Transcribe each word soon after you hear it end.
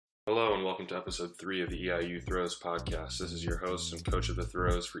Hello and welcome to episode 3 of the EIU Throws podcast. This is your host and coach of the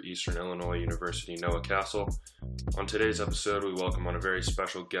throws for Eastern Illinois University, Noah Castle. On today's episode, we welcome on a very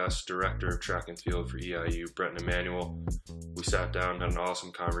special guest, Director of Track and Field for EIU, Brenton Emanuel. We sat down and had an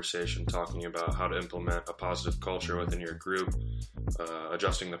awesome conversation talking about how to implement a positive culture within your group,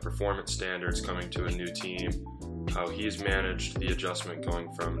 adjusting the performance standards, coming to a new team, how he's managed the adjustment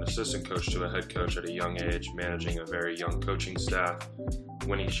going from an assistant coach to a head coach at a young age, managing a very young coaching staff,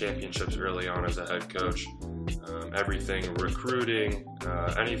 winning championships early on as a head coach, everything recruiting,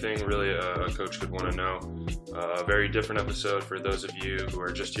 anything really a coach could want to know. A very different episode for those of you who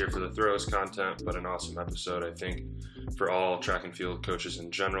are just here for the throws content, but an awesome episode, I think, for all track and field coaches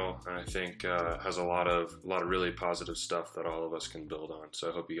in general, and I think has a lot of really positive stuff that all of us can build on. So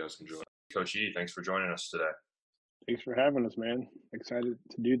I hope you guys enjoy. Coach E, thanks for joining us today. Thanks for having us, man. Excited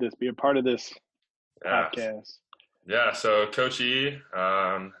to do this, be a part of this podcast. Yeah, so Coach E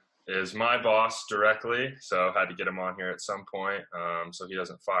is my boss directly, so had to get him on here at some point so he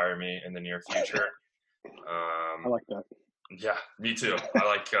doesn't fire me in the near future. I like that. Yeah, me too.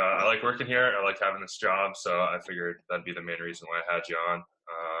 I like working here. I like having this job, so I figured that'd be the main reason why I had you on.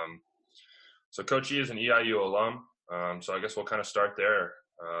 So Coach E is an EIU alum, so I guess we'll kind of start there.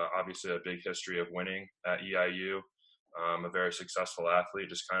 Obviously a big history of winning at EIU. A very successful athlete.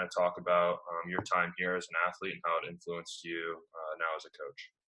 Just kind of talk about your time here as an athlete and how it influenced you now as a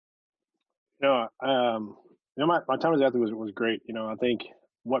coach. My time as an athlete was great. I think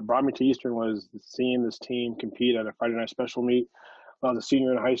what brought me to Eastern was seeing this team compete at a Friday night special meet when I was a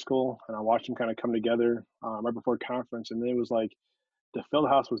senior in high school, and I watched them kind of come together right before conference, and then it was like the field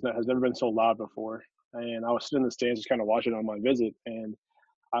house has never been so loud before, and I was sitting in the stands just kind of watching on my visit, and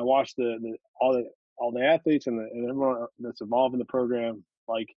I watched all the athletes and everyone that's involved in the program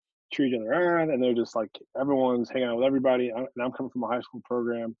like treat each other around, and they're just like everyone's hanging out with everybody. And I'm coming from a high school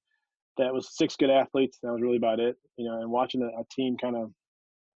program that was 6 good athletes. That was really about it, and watching a team kind of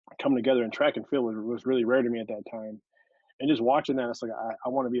come together in track and field was really rare to me at that time. And just watching that, it's like I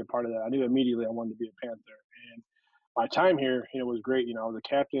want to be a part of that. I knew immediately I wanted to be a Panther. And my time here, was great. I was a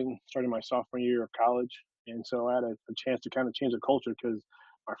captain starting my sophomore year of college, and so I had a chance to kind of change the culture because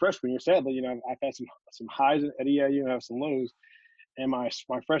my freshman year, sadly, I've had some highs at EIU and I have some lows. And my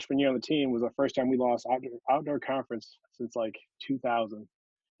freshman year on the team was the first time we lost outdoor conference since like 2000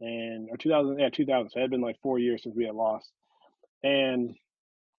 or 2000. Yeah, 2000. So it had been like 4 years since we had lost. And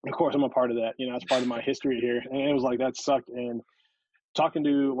of course, I'm a part of that. That's part of my history here. And it was like that sucked. And talking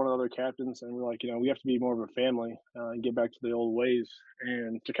to one of the other captains, and we're like, we have to be more of a family and get back to the old ways,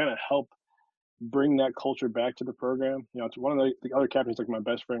 and to kind of help bring that culture back to the program. It's one of the other captains, like my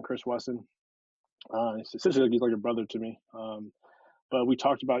best friend, Chris Wesson. Essentially, he's like a brother to me. But we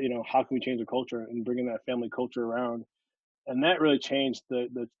talked about, how can we change the culture and bringing that family culture around. And that really changed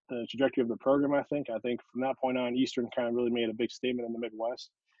the trajectory of the program, I think. I think from that point on, Eastern kind of really made a big statement in the Midwest.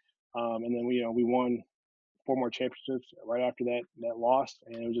 And then we won 4 more championships right after that loss.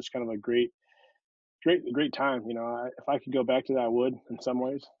 And it was just kind of a great time. If I could go back to that, I would in some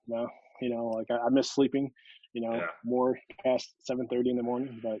ways. Like I miss sleeping, more past 7:30 in the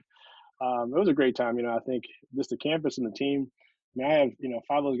morning. But it was a great time. I think just the campus and the team. I have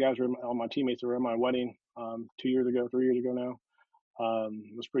 5 of those guys were all my teammates were at my wedding 3 years ago now.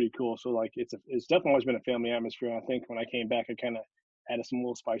 It was pretty cool. So like it's definitely always been a family atmosphere. And I think when I came back, I kind of added some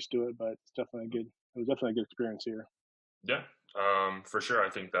little spice to it. But it was definitely a good experience here. Yeah. For sure. I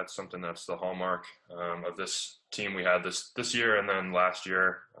think that's something that's the hallmark of this team we had this year and then last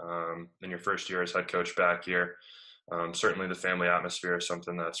year, in your first year as head coach back here. Certainly the family atmosphere is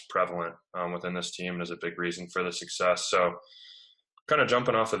something that's prevalent within this team and is a big reason for the success. So kind of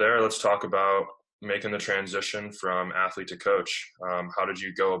jumping off of there, let's talk about making the transition from athlete to coach. How did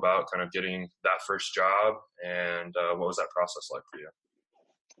you go about kind of getting that first job, and what was that process like for you?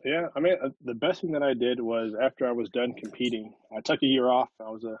 Yeah, the best thing that I did was after I was done competing, I took a year off.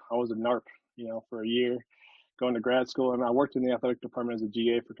 I was a NARP, for a year, going to grad school, and I worked in the athletic department as a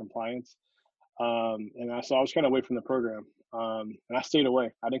GA for compliance. So I was kind of away from the program, and I stayed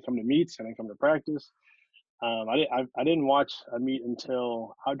away. I didn't come to meets. I didn't come to practice. I didn't watch a meet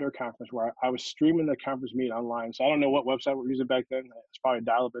until outdoor conference, where I was streaming the conference meet online. So I don't know what website we were using back then. It's probably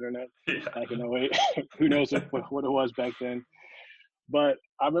dial-up internet back in 08. Who knows what it was back then. But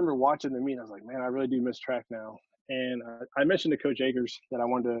I remember watching the meet, and I was like, man, I really do miss track now. And I mentioned to Coach Akers that I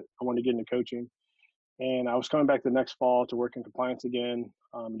wanted to get into coaching. And I was coming back the next fall to work in compliance again,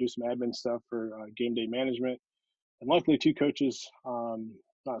 do some admin stuff for game day management. And luckily, 2 coaches,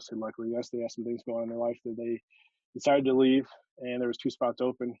 not so luckily, yes, they had some things going on in their life that they decided to leave, and there was 2 spots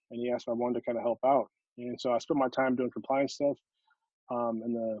open, and he asked if I wanted to kind of help out. And so I spent my time doing compliance stuff.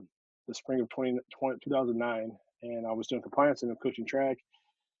 And the spring of 2009, and I was doing compliance and coaching track,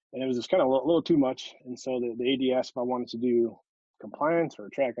 and it was just kind of a little too much. And so the AD asked if I wanted to do compliance or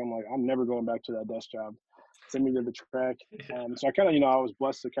track. I'm like, I'm never going back to that desk job. Send me to the track. Yeah. So I kind of, I was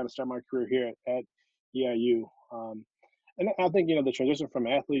blessed to kind of start my career here at EIU. And I think, the transition from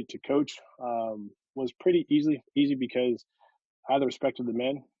athlete to coach was pretty easy because I had the respect of the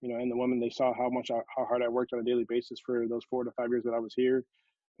men, and the women. They saw how hard I worked on a daily basis for those 4 to 5 years that I was here.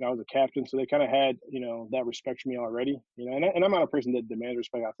 And I was a captain, so they kind of had, that respect for me already. And I'm not a person that demands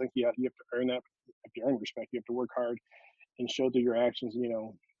respect. I think you have to earn that. If you earn respect, you have to work hard and show through your actions,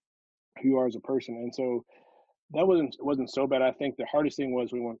 who you are as a person. And so that wasn't so bad. I think the hardest thing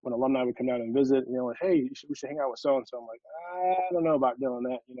was when alumni would come down and visit, like, hey, we should hang out with so and so. I'm like, I don't know about doing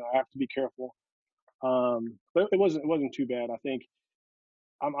that. I have to be careful. But it wasn't too bad. I think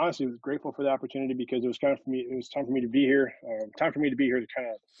I'm honestly grateful for the opportunity because it was kind of for me. It was time for me to be here. Time for me to be here to kind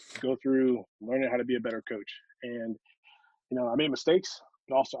of go through learning how to be a better coach. And I made mistakes,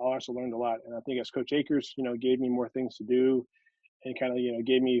 but I also learned a lot. And I think as Coach Akers, gave me more things to do and kind of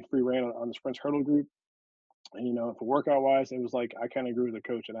gave me free reign on the Sprints Hurdle group. And for workout wise, it was like I kind of grew as a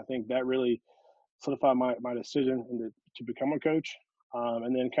coach, and I think that really solidified my decision to become a coach.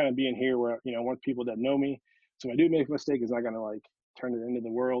 And then kind of being here where I want people that know me. So if I do make a mistake, it's not gonna like turn it into the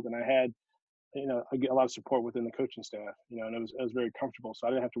world. And I had I get a lot of support within the coaching staff, and it was very comfortable. So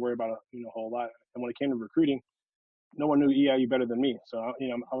I didn't have to worry about a whole lot. And when it came to recruiting, no one knew EIU better than me. So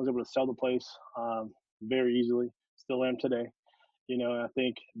I was able to sell the place very easily. Still am today. And I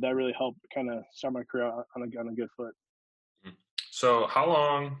think that really helped kind of start my career on a good foot. So how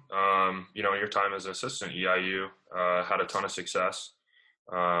long, your time as an assistant EIU, had a ton of success.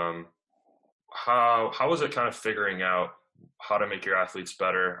 Um, how was it kind of figuring out how to make your athletes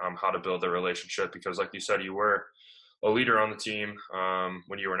better, how to build their relationship? Because like you said, you were a leader on the team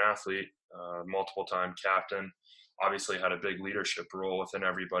when you were an athlete, multiple time captain, obviously had a big leadership role within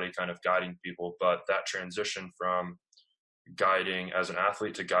everybody, kind of guiding people. But that transition from guiding as an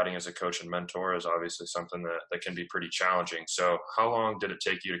athlete to guiding as a coach and mentor is obviously something that can be pretty challenging. So how long did it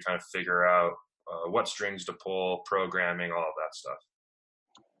take you to kind of figure out what strings to pull, programming, all of that stuff?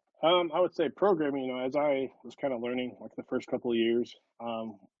 I would say programming, as I was kind of learning like the first couple of years,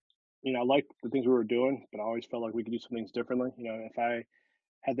 I liked the things we were doing, but I always felt like we could do some things differently. If I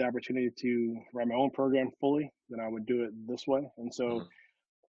had the opportunity to write my own program fully, then I would do it this way. And so,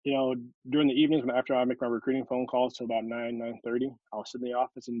 Mhm. during the evenings after I make my recruiting phone calls to about 9:30, I'll sit in the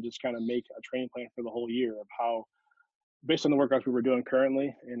office and just kind of make a training plan for the whole year of how, based on the workouts we were doing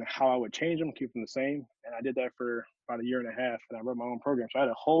currently, and how I would change them, keep them the same. And I did that for about a year and a half, and I wrote my own program. So I had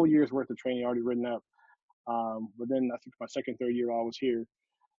a whole year's worth of training already written up. But then I think my second, third year while I was here.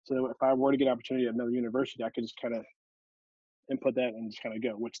 So if I were to get an opportunity at another university, I could just kind of input that and just kind of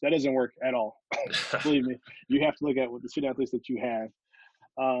go, which that doesn't work at all. Believe me, you have to look at what the student athletes that you have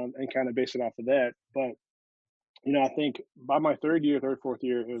and kind of base it off of that. But I think by my third, fourth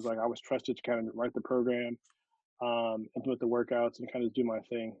year, it was like I was trusted to kind of write the program, implement the workouts, and kind of do my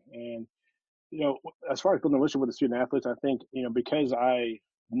thing. And as far as building a relationship with the student athletes, I think because I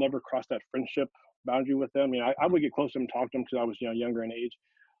never crossed that friendship boundary with them. I would get close to them, talk to them because I was younger in age,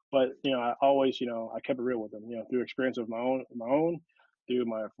 but I always I kept it real with them. Through experience of my own, through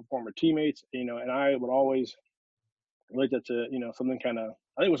my former teammates. And I would always relate that to something kind of.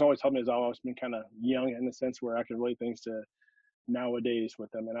 I think what's always helped me is I've always been kind of young in the sense where I can relate things to nowadays with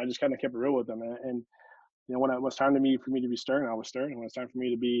them, and I just kind of kept it real with them. And when it was time for me to be stern, I was stern. And when it's time for me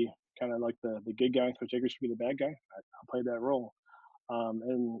to be kind of like the good guy, Coach Akers should be the bad guy, I played that role.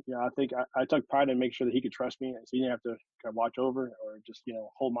 And I think I took pride in making sure that he could trust me, so he didn't have to kind of watch over or just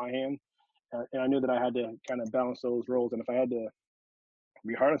hold my hand. And I knew that I had to kind of balance those roles. And if I had to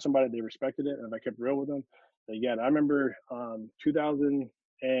be hard on somebody, they respected it, and if I kept it real with them, they get it. I remember 2000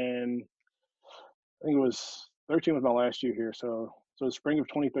 and I think it was 13 was my last year here, so the spring of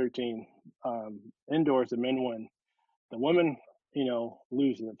 2013, indoors the men won. The women,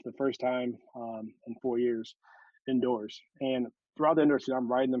 lose it for the first time in 4 years indoors. And throughout the indoors,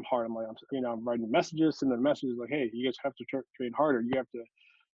 I'm writing them hard. I'm writing messages, sending them messages like, "Hey, you guys have to train harder. You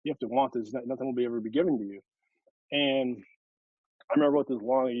have to want this. Nothing will ever be given to you." And I remember I wrote this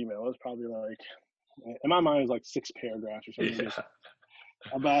long email. It was probably like, in my mind, it was like 6 paragraphs or something, just Yeah.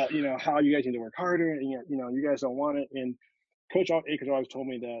 about how you guys need to work harder, and you guys don't want it. And Coach Akers always told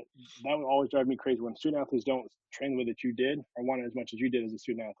me that would always drive me crazy when student athletes don't train the way that you did or want it as much as you did as a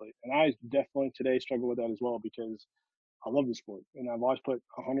student athlete. And I definitely today struggle with that as well because I love the sport and I've always put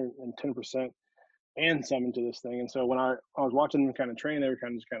 110% and some into this thing. And so when I was watching them kind of train, they were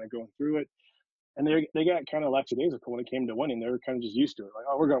kind of just kind of going through it. And they got kind of lackadaisical when it came to winning. They were kind of just used to it. Like,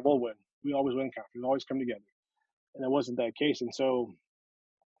 oh, we'll win. We always win conference. We always come together. And it wasn't that case. And so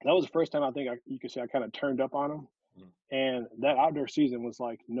that was the first time I think you could say I kind of turned up on them. And that outdoor season was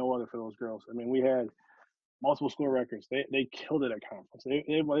like no other for those girls. I mean, we had multiple score records. They killed it at conference.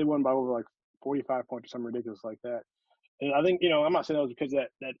 They won by over like 45 points or something ridiculous like that. And I think, I'm not saying that was because of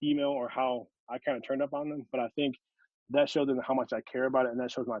that email or how I kind of turned up on them, but I think that showed them how much I care about it, and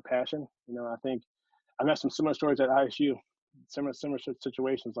that shows my passion. I think I've had some similar stories at ISU, similar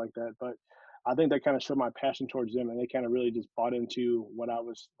situations like that, but I think that kind of showed my passion towards them, and they kind of really just bought into what I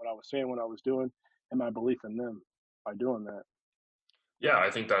was saying, what I was doing, and my belief in them by doing that. Yeah,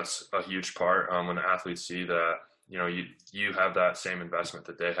 I think that's a huge part when athletes see that you have that same investment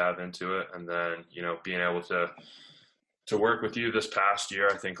that they have into it, and then being able to work with you this past year,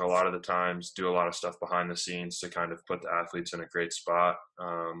 I think a lot of the times do a lot of stuff behind the scenes to kind of put the athletes in a great spot.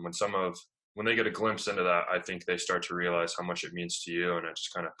 When they get a glimpse into that, I think they start to realize how much it means to you, and it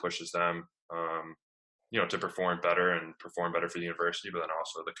just kind of pushes them, to perform better for the university, but then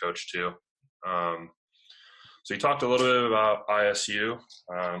also the coach too. So you talked a little bit about ISU,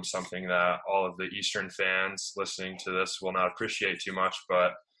 something that all of the Eastern fans listening to this will not appreciate too much,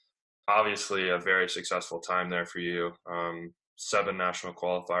 but obviously a very successful time there for you. 7 national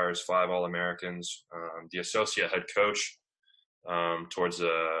qualifiers, 5 All-Americans, the associate head coach towards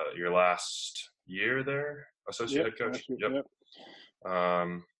your last year there, associate head coach. Yep.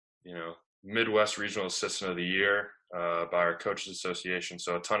 Midwest Regional Assistant of the Year by our Coaches Association.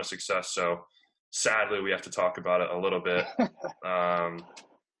 So a ton of success. So sadly, we have to talk about it a little bit.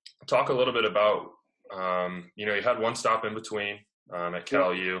 Talk a little bit about, you had one stop in between at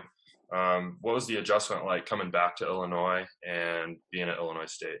Cal U. What was the adjustment like coming back to Illinois and being at Illinois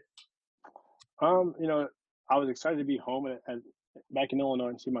State? I was excited to be home back in Illinois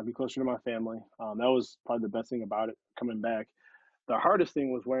and see be closer to my family. That was probably the best thing about it, coming back. The hardest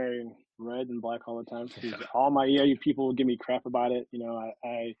thing was wearing red and black all the time, because all my EIU people would give me crap about it.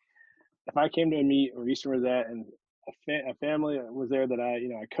 If I came to a meet or Eastern was at, and a family was there that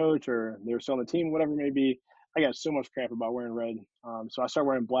I coach, or they were still on the team, whatever it may be, I got so much crap about wearing red. So I started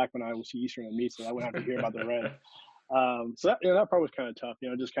wearing black when I would see Eastern at meets, so I wouldn't have to hear about the red. So that part was kind of tough,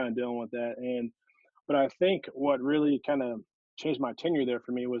 just kind of dealing with that. But I think what really kind of changed my tenure there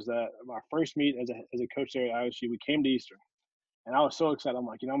for me was that my first meet as a coach there at ISU, we came to Eastern, and I was so excited. I'm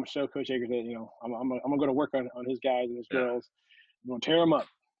like, I'm gonna show Coach Akers that I'm gonna go to work on his guys and his girls. I'm gonna tear them up.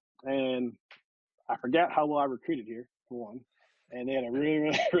 And I forgot how well I recruited here, for one. And they had a really,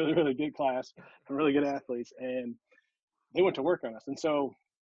 really, really, really good class and really good athletes. And they went to work on us. And so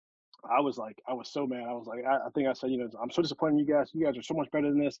I was so mad. I was like, I think I said, I'm so disappointed in you guys. You guys are so much better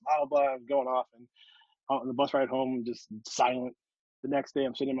than this. Blah, blah, blah. I'm going off. And on the bus ride home, just silent. The next day,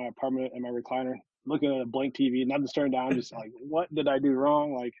 I'm sitting in my apartment in my recliner, looking at a blank TV, nothing's turned down, just like, what did I do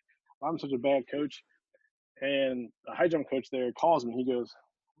wrong? Like, I'm such a bad coach. And the high jump coach there calls me. He goes,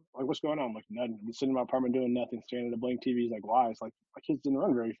 like, what's going on? I'm like, nothing. I'm sitting in my apartment doing nothing, staring at a blank TV. He's like, why? It's like, my kids didn't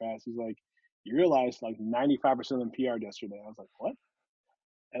run very fast. He's like, you realize like 95% of them PR'd yesterday. I was like, what?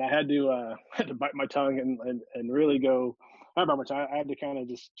 And I had to bite my tongue and really go, not about much. I had to kind of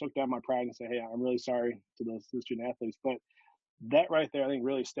just choke down my pride and say, hey, I'm really sorry to those student athletes. But that right there, I think,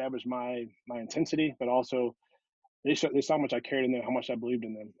 really established my intensity, but also they saw how much I cared in them, how much I believed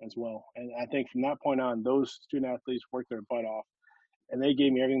in them as well. And I think from that point on, those student athletes worked their butt off, and they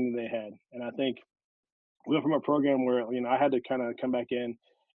gave me everything that they had. And I think we went from a program where, I had to kind of come back in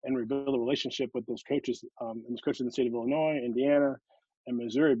and rebuild a relationship with those coaches, and those coaches in the state of Illinois, Indiana, and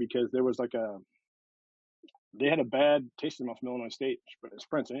Missouri, because there was they had a bad taste in them from Illinois State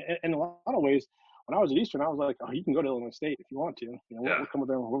sprints. And in a lot of ways, when I was at Eastern, I was like, oh, you can go to Illinois State if you want to. We'll come with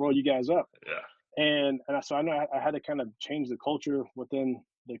them, we'll roll you guys up. Yeah. And so I know I had to kind of change the culture within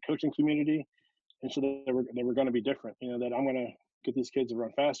the coaching community, and so that they were going to be different. That I'm going to get these kids to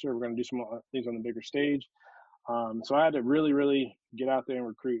run faster. We're going to do some things on the bigger stage. So I had to really, really get out there and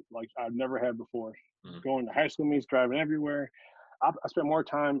recruit like I've never had before. Going to high school meets, driving everywhere. I spent more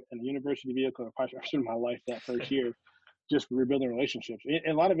time in the university vehicle than I've spent in my life that first year, just rebuilding relationships. And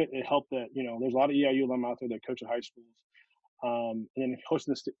a lot of it helped that, there's a lot of EIU alum out there that coach at high schools. And then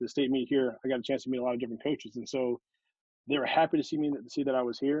hosting the state meet here, I got a chance to meet a lot of different coaches. And so they were happy to see that I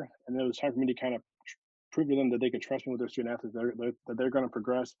was here. And it was time for me to kind of prove to them that they could trust me with their student athletes, that they're going to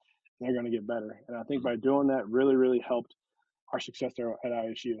progress and they're going to get better. And I think by doing that really, really helped our success there at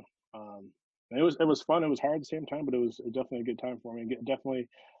ISU. And it was fun. It was hard at the same time, but it was definitely a good time for me. Definitely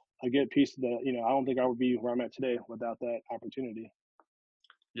a good piece of I don't think I would be where I'm at today without that opportunity.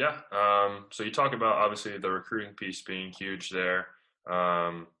 Yeah. So you talk about obviously the recruiting piece being huge there.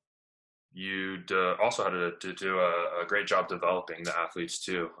 also had to do a great job developing the athletes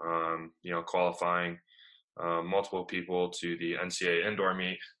too. Qualifying multiple people to the NCAA indoor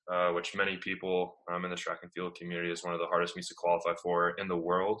meet, which many people in the track and field community is one of the hardest meets to qualify for in the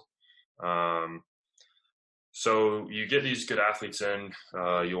world. Um, so you get these good athletes in,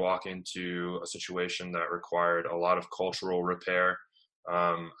 you walk into a situation that required a lot of cultural repair.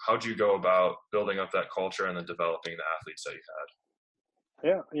 How'd you go about building up that culture and then developing the athletes that you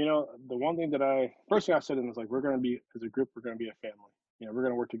Yeah, the one thing first thing I said to them was like, we're going to be, as a group, we're going to be a family. We're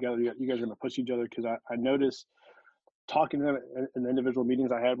going to work together. You guys are going to push each other, because I noticed talking to them in the individual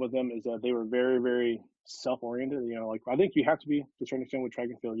meetings I had with them is that they were very, very self-oriented. Like, I think you have to be, to a certain extent, with track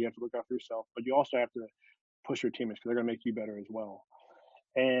and field. You have to look out for yourself, but you also have to push your teammates, because they're going to make you better as well.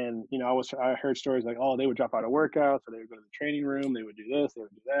 And I heard stories like, oh, they would drop out of workouts, or they would go to the training room, they would do this, they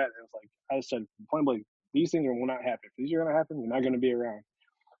would do that. And it was like, I said point blank, these things will not happen. If these are going to happen, you're not going to be around.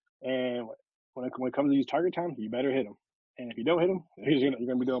 And when it comes to these target times, you better hit them. And if you don't hit them, you're going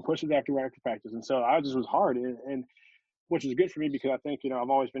to be doing pushes after practice. And so I just was hard, and which is good for me, because I think I've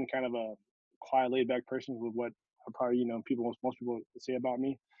always been kind of a quiet, laid back person with what probably most people say about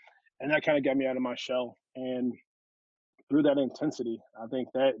me, and that kind of got me out of my shell. And through that intensity, I think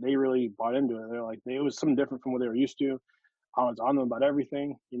that they really bought into it. They're like, it was something different from what they were used to. I was on them about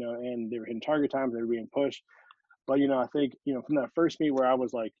everything, and they were hitting target times, they were being pushed. But I think from that first meet where I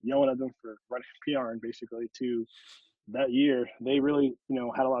was like yelling at them for running PR and basically, to that year, they really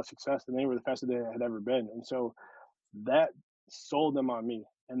had a lot of success, and they were the fastest they had ever been. And so that sold them on me.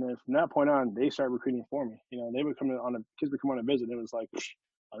 And then from that point on, they started recruiting for me. They would kids would come on a visit. And it was like,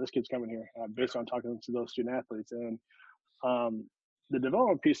 oh, this kid's coming here, based on talking to those student athletes. And the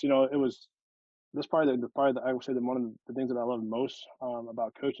development piece, it was, that's probably I would say one of the things that I love most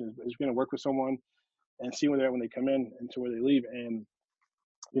about coaching is going to work with someone and see where they're at when they come in and to where they leave. And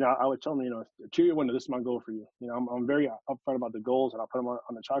I would tell them, 2-year window, this is my goal for you. I'm very upfront about the goals, and I'll put them on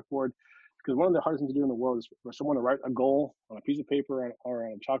the chalkboard, because one of the hardest things to do in the world is for someone to write a goal on a piece of paper or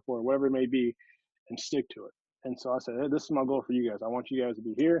on a chalkboard, or whatever it may be, and stick to it. And so I said, hey, this is my goal for you guys. I want you guys to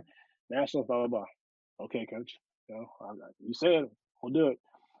be here, nationals, blah, blah, blah. Okay, coach. You say it, we'll do it.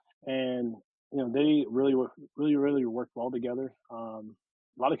 And they really worked well together. A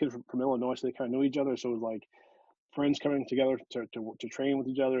lot of kids from Illinois, so they kind of knew each other. So it was like friends coming together to train with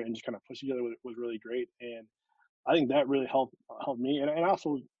each other and just kind of push each other was really great. And I think that really helped me. And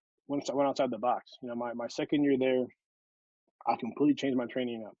also went outside the box. My second year there, I completely changed my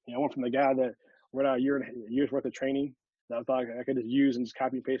training up. I went from the guy that went out a year's worth of training that I thought I could just use and just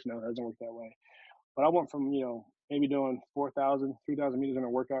copy and paste. No, it doesn't work that way. But I went from, maybe doing 4,000, 3,000 meters in a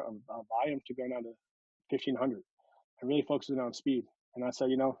workout of volume to going down to 1,500. I really focusing on speed. And I said,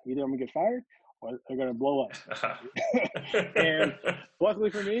 either I'm going to get fired or they're going to blow up. And luckily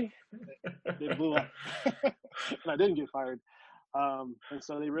for me, they blew up. And I didn't get fired. And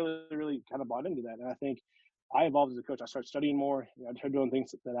so they really, really kind of bought into that. And I think I evolved as a coach. I started studying more. I started doing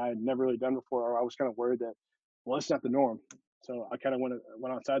things that I had never really done before, or I was kind of worried that, well, it's not the norm. So I kind of went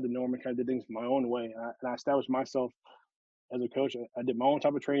outside the norm and kind of did things my own way. And I established myself as a coach. I did my own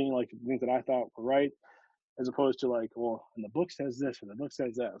type of training, like things that I thought were right, as opposed to like, well, and the book says this and the book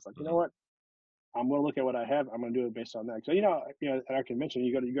says that. It's like, you know what? I'm going to look at what I have. I'm going to do it based on that. So, at our convention,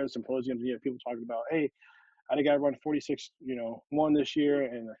 you go to symposiums, and you have people talking about, hey, I had a guy run 46, 1 this year,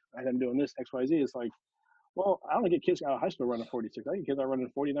 and I had him doing this, X, Y, Z. It's like, well, I don't get kids out of high school running 46. I get kids out running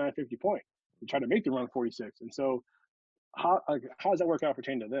 49, 50 point. We try to make them run 46. And so how does that work out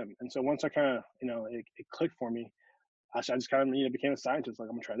pertaining to them? And so once I kind of, it clicked for me, I just kind of, became a scientist. Like,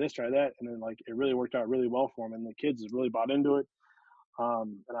 I'm going to try this, try that. And then, like, it really worked out really well for them. And the kids really bought into it.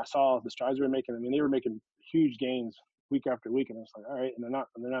 And I saw the strides they were making. I mean, they were making huge gains week after week. And I was like, all right. And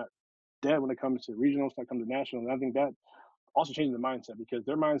they're not dead when it comes to regionals, when it comes to national. And I think that also changed the mindset, because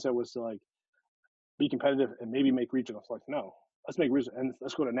their mindset was to, like, be competitive and maybe make regionals. Like, no, let's make regionals and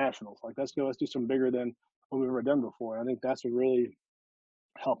let's go to nationals. Like, let's do something bigger than what we've ever done before. And I think that's what really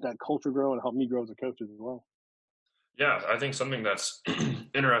helped that culture grow and helped me grow as a coach as well. Yeah, I think something that's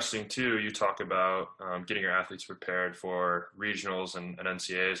interesting too, you talk about getting your athletes prepared for regionals and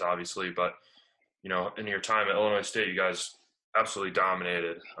NCAAs, obviously, but in your time at Illinois State, you guys absolutely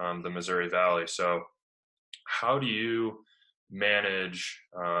dominated the Missouri Valley. So how do you manage,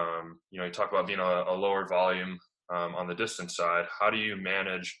 you talk about being a lower volume on the distance side. How do you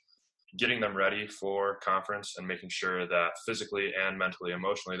manage getting them ready for conference and making sure that physically and mentally,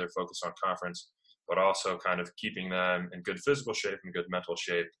 emotionally, they're focused on conference, but also kind of keeping them in good physical shape and good mental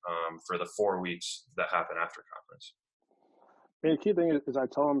shape for the 4 weeks that happen after conference? And the key thing is I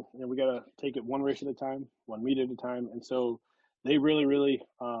tell them, we got to take it one race at a time, one meet at a time. And so they really, really,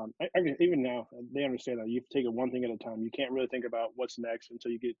 even now, they understand that you have to take it one thing at a time. You can't really think about what's next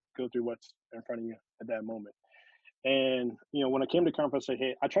until you go through what's in front of you at that moment. And, when I came to conference, I say,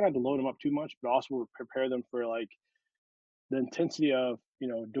 hey, I try not to load them up too much, but also prepare them for like the intensity of,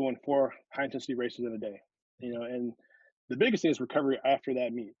 doing 4 high intensity races in a day, and the biggest thing is recovery after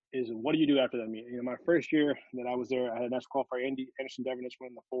that meet is what do you do after that meet? My first year that I was there, I had a national qualifier, Anderson Devernich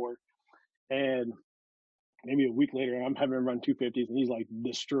winning the 4. And maybe a week later, I'm having him run 250s and he's like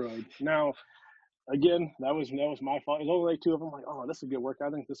destroyed. Now, again, that was my fault. It was only like 2 of them. Like, oh, this is a good workout.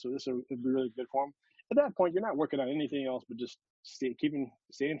 I think this would be really good for him. At that point, you're not working on anything else but just staying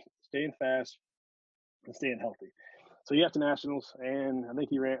fast and staying healthy. So he got to nationals, and I think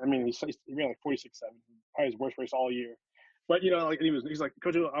he ran. I mean, he ran like 46.7, probably his worst race all year. But like he's like,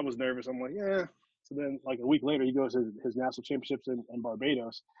 Coach, I was nervous. I'm like, yeah. So then, like a week later, he goes to his national championships in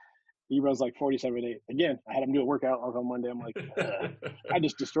Barbados. He runs like 47.8. Again, I had him do a workout on Monday. I'm like, I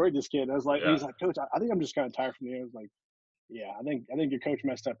just destroyed this kid. I was like, He's like, Coach, I think I'm just kind of tired from the air. I was like, yeah, I think your coach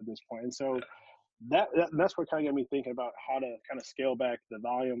messed up at this point. And so that's what kind of got me thinking about how to kind of scale back the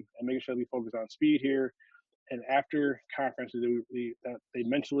volume and making sure we focus on speed here. And after conferences, they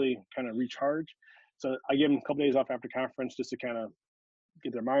mentally kind of recharge. So I give them a couple days off after conference just to kind of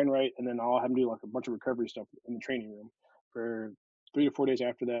get their mind right, and then I'll have them do like a bunch of recovery stuff in the training room for 3 to 4 days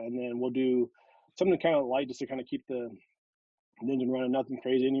after that, and then we'll do something kind of light just to kind of keep the engine running. Nothing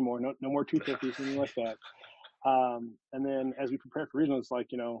crazy anymore. No more 250s, anything like that. And then as we prepare for regionals, like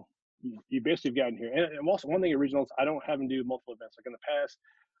you basically have gotten here. And also one thing at regionals, I don't have them do multiple events. Like in the past,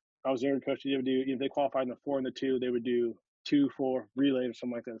 I was there coach. They would do, they qualified in the 4 and the 2. They would do 2, 4 relay or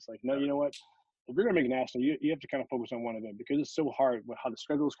something like that. It's like, no, you know what? If you're gonna make a national, you have to kind of focus on one event because it's so hard with how the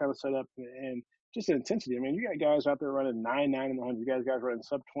schedule is kind of set up and just the intensity. I mean, you got guys out there running 9 in the 100. You guys running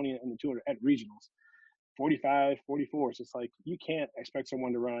sub 20 in the 200 at regionals, 45, 44. So it's like you can't expect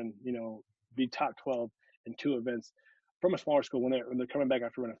someone to run, be top 12 in 2 events from a smaller school when they're coming back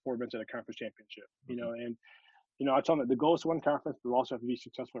after running 4 events at a conference championship. And I tell them that the goal is to win conference, but we also have to be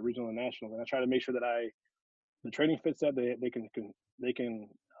successful at regional and national. And I try to make sure that the training fits that they can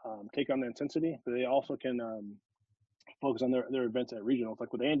take on the intensity, but they also can focus on their events at regionals.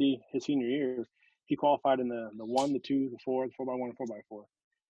 Like with Andy, his senior year, he qualified in the 1, the 2, the 4, the 4x1, and 4x4.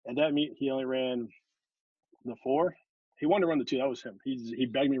 At that meet, he only ran the 4. He wanted to run the 2. That was him. He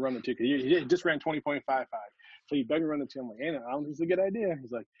begged me to run the 2 because he just ran 20.55. So he begged me to run the 2. I'm like, I don't think it's a good idea.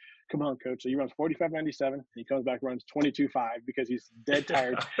 He's like, come on, coach. So he runs 45.97. And he comes back and runs 22.5 because he's dead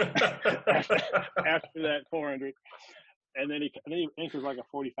tired after that 400. And then he anchors like a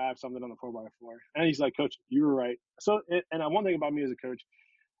 45 something on the 4x4. And he's like, Coach, you were right. So, and one thing about me as a coach,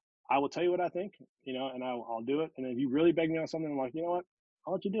 I will tell you what I think, and I'll do it. And if you really beg me on something, I'm like, you know what?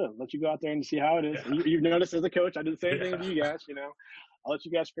 I'll let you do it. Let you go out there and see how it is. And you've noticed as a coach, I do the same thing with you guys, I'll let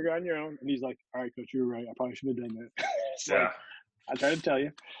you guys figure it out on your own. And he's like, all right, Coach, you were right. I probably should have done that. So yeah. I try to tell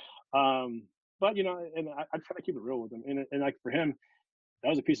you. But, and I try to keep it real with him. And like for him, that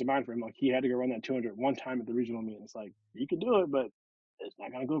was a peace of mind for him. Like he had to go run that 200 one time at the regional meet. It's like, you can do it, but it's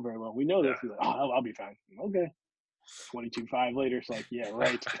not going to go very well. We know this. He's like, oh, I'll be fine. Okay. 22.5 later. It's like, yeah,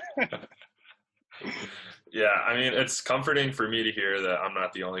 right. Yeah, I mean, it's comforting for me to hear that I'm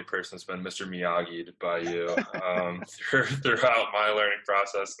not the only person that's been Mr. Miyagi'd by you throughout my learning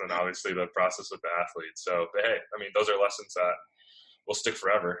process, and obviously the process with the athletes. So, but hey, I mean, those are lessons that will stick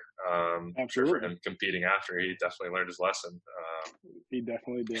forever. Absolutely. For him competing after, he definitely learned his lesson. He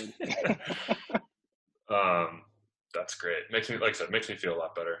definitely did. That's great. Makes me feel a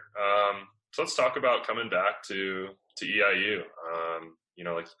lot better. So let's talk about coming back to EIU.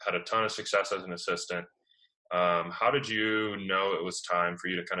 Had a ton of success as an assistant. How did you know it was time for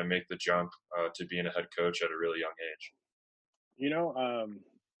you to kind of make the jump to being a head coach at a really young age?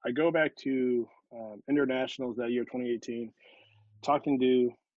 I go back to internationals that year, 2018, talking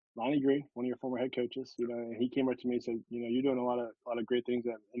to Lonnie Green, one of your former head coaches. And he came up to me and said, you're doing a lot of great things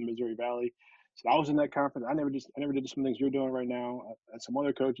in Missouri Valley. So I was in that conference. I never did some things you're doing right now. And some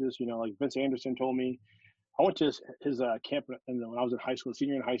other coaches, like Vince Anderson told me. I went to his camp when I was in high school,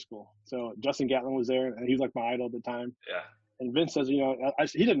 senior in high school. So Justin Gatlin was there, and he was like my idol at the time. Yeah. And Vince says, he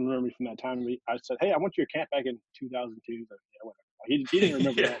didn't remember me from that time. I said, hey, I went to your camp back in 2002. He's like, yeah, whatever. He didn't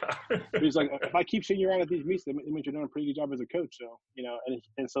remember that. But he's like, if I keep seeing you around at these meets, it means you're doing a pretty good job as a coach. So,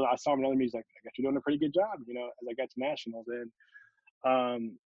 and so I saw him in other meets, like, I guess you're doing a pretty good job, as I got to nationals.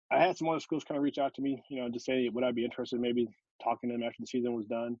 And I had some other schools kind of reach out to me, just say, would I be interested in maybe talking to them after the season was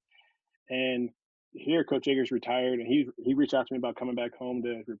done? And here, Coach Eggers retired, and he reached out to me about coming back home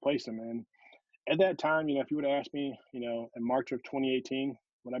to replace him. And at that time, if you would have asked me, in March of 2018,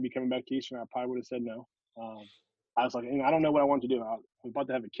 would I be coming back to Eastern, I probably would have said no. I was like, I don't know what I want to do. I'm about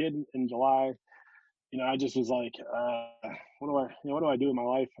to have a kid in July. I just was like, what do I do in my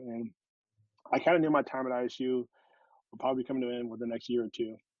life? And I kind of knew my time at ISU would probably come to an end within the next year or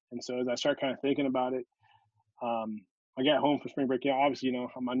two. And so as I started kind of thinking about it, I got home for spring break. Obviously,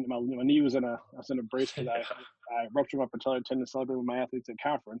 my knee was in a brace because I ruptured my patellar tendon to celebrate with my athletes at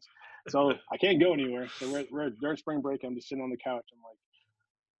conference. So I can't go anywhere. So we're during spring break. I'm just sitting on the couch. I'm like,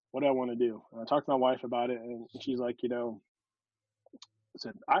 what do I want to do? And I talked to my wife about it, and she's like, I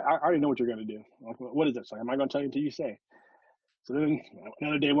said, I already know what you're going to do. I'm like, what is it? So am I going to tell you until you say? So then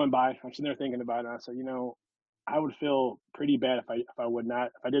another day went by. I'm sitting there thinking about it. And I said, I would feel pretty bad if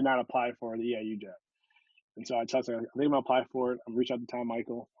I did not apply for the EIU job. And so I told her, I think I'm going to apply for it. I'm reaching out to Tom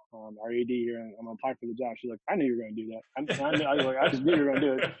Michael, our AD here, and I'm going to apply for the job. She's like, I knew you were going to do that. I just knew you were going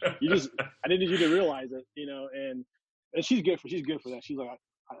to do it. I needed you to realize it, and she's good for that. She's like,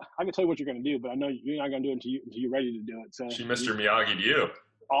 I can tell you what you're going to do, but I know you're not going to do it until you're ready to do it. So she Mr. Miyagi to you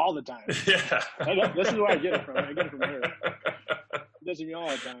all the time. Yeah, this is where I get it from. I get it from her. She does it to me all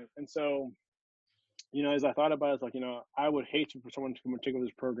the time. And so, as I thought about it, it's like, I would hate for someone to come and take over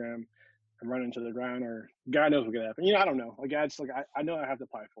this program and run into the ground, or God knows what could happen. I don't know. Like, I know I have to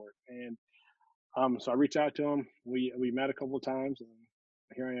apply for it. And so I reached out to him. We met a couple of times, and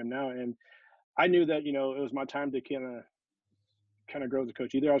here I am now. And I knew that, it was my time to kind of grow as a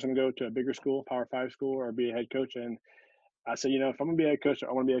coach. Either I was going to go to a bigger school, Power 5 school, or be a head coach. And I said, if I'm going to be a head coach,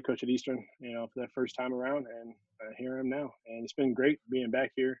 I want to be a head coach at Eastern, for that first time around. And here I am now. And it's been great being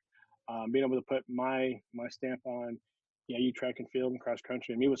back here, being able to put my stamp on EIU track and field and cross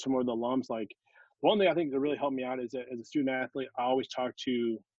country, and meet with some of the alums. Like, one thing I think that really helped me out is that as a student athlete, I always talk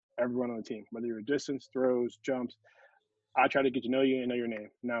to everyone on the team, whether you're distance, throws, jumps. I try to get to know you and know your name.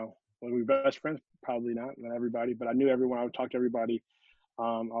 Now, when we were best friends, probably not everybody, but I knew everyone. I would talk to everybody.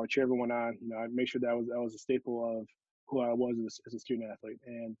 I would cheer everyone on. I'd make sure that was a staple of who I was as a student athlete.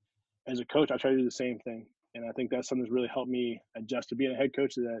 And as a coach, I try to do the same thing. And I think that's something that's really helped me adjust to being a head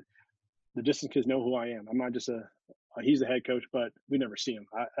coach, so that the distance kids know who I am. I'm not just he's the head coach, but we never see him.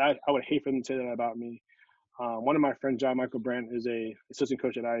 I would hate for them to say that about me. One of my friends, John Michael Brandt, is a assistant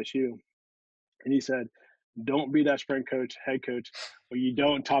coach at ISU. And he said, don't be that sprint coach, head coach, but you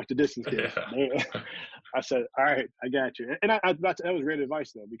don't talk to distance kids. Yeah. I said, all right, I got you. And that was great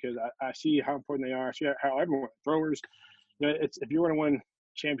advice, though, because I see how important they are. I see how everyone, throwers, if you want to win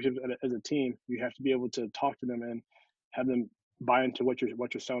championships as a team, you have to be able to talk to them and have them buy into what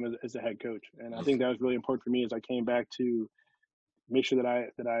you're selling as a head coach. And I think that was really important for me as I came back to make sure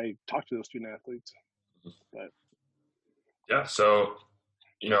that I talk to those student athletes. But yeah, so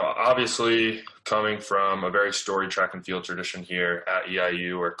obviously coming from a very storied track and field tradition here at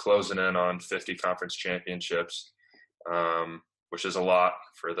EIU, we're closing in on 50 conference championships, which is a lot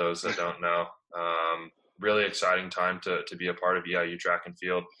for those that don't know. Really exciting time to be a part of EIU track and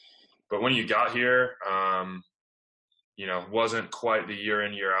field. But when you got here, wasn't quite the year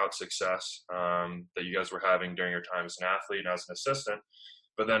in, year out success that you guys were having during your time as an athlete and as an assistant.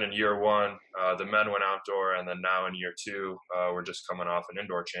 But then in year one, the men went outdoor, and then now in year two, we're just coming off an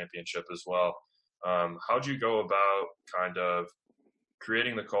indoor championship as well. How'd you go about kind of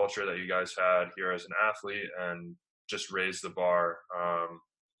creating the culture that you guys had here as an athlete and just raise the bar?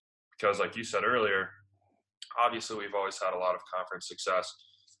 Because like you said earlier, obviously we've always had a lot of conference success,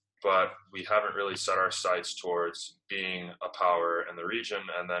 but we haven't really set our sights towards being a power in the region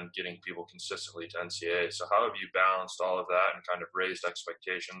and then getting people consistently to NCAA. So how have you balanced all of that and kind of raised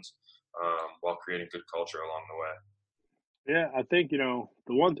expectations while creating good culture along the way? Yeah, I think, the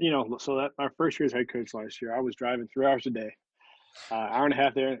one, so that my first year as head coach last year, I was driving 3 hours a day, hour and a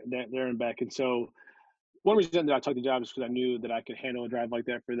half there and back. And so one reason that I took the job is because I knew that I could handle a drive like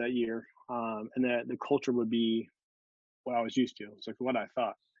that for that year, and that the culture would be what I was used to. It's like what I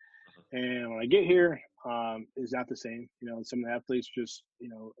thought. And when I get here, it's not the same. Some of the athletes just,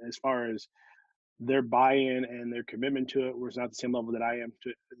 as far as their buy-in and their commitment to it was not the same level that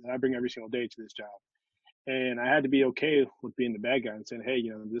I bring every single day to this job. And I had to be okay with being the bad guy and saying, hey,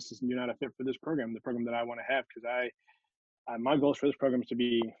 you're not a fit for this program, the program that I want to have, because my goals for this program is to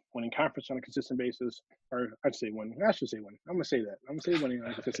be winning conference on a consistent basis, or I should say winning. I'm going to say that. I'm going to say winning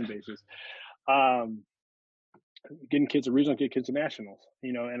on a consistent basis. Getting kids to regional, get kids to nationals,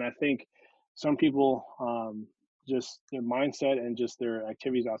 and I think some people, just their mindset and just their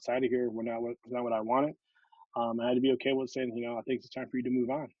activities outside of here were not what I wanted. I had to be okay with saying, I think it's time for you to move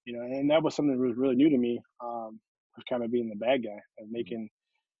on, and that was something that was really new to me, was kind of being the bad guy and making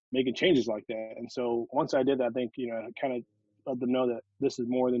changes like that. And so once I did that, I think, I kind of let them know that this is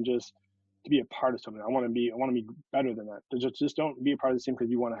more than just to be a part of something. I want to be better than that. Just don't be a part of the team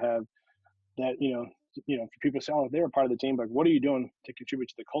because you want to have that, people say, oh, they're a part of the team, like, what are you doing to contribute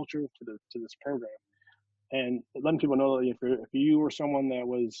to the culture, to this program? And letting people know that if you were someone that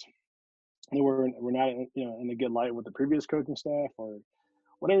we're not in a good light with the previous coaching staff or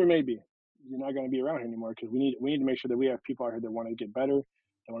whatever it may be, you're not going to be around here anymore, because we need to make sure that we have people out here that want to get better,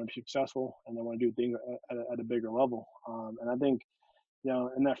 that want to be successful, and they want to do things at a bigger level. And I think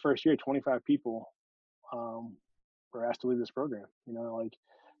in that first year, 25 people were asked to leave this program. Like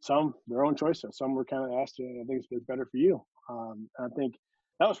some their own choices, some were kind of asked to. I think it's better for you. And I think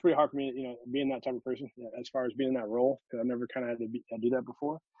that was pretty hard for me, being that type of person, as far as being in that role, because I never kind of had to do that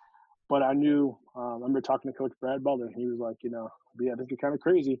before. But I knew, I remember talking to Coach Brad Butler, and he was like, I think you're kind of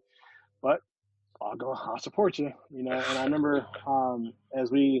crazy, but I'll support you, And I remember as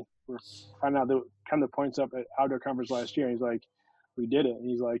we were finding out the points up at outdoor conference last year, he's like, we did it. And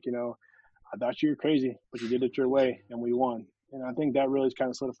he's like, I thought you were crazy, but you did it your way, and we won. And I think that really kind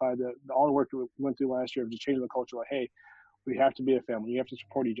of solidified all the work that we went through last year of just changing the culture. Like, hey, we have to be a family. You have to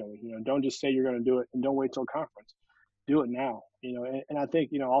support each other. Don't just say you're going to do it and don't wait till conference. Do it now. And I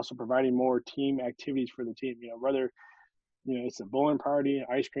think also providing more team activities for the team. Whether it's a bowling party,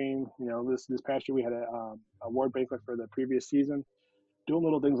 ice cream. This past year we had a award banquet for the previous season. Doing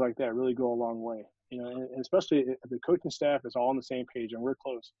little things like that really go a long way. And especially if the coaching staff is all on the same page and we're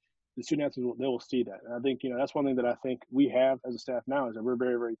close, the student athletes will see that. And I think that's one thing that I think we have as a staff now is that we're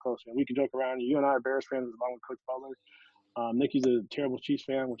very, very close. We can joke around. You and I are Bears fans along with Coach Butler. Nikki's a terrible Chiefs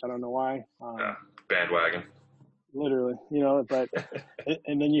fan, which I don't know why. Bandwagon. Literally, but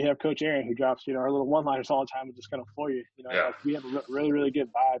and then you have Coach Aaron, who drops our little one-liners all the time and just kind of floor you. Like we have a really, really good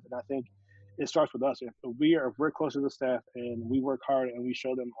vibe, and I think it starts with us. If we're close to the staff and we work hard and we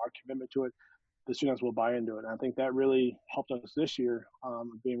show them our commitment to it, the students will buy into it. And I think that really helped us this year,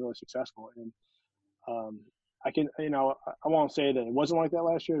 being really successful. And I won't say that it wasn't like that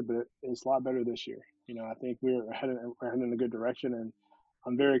last year, but it's a lot better this year. I think we're heading in a good direction, and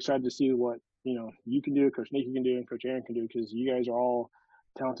I'm very excited to see what you can do, Coach Nikki can do, and Coach Aaron can do, because you guys are all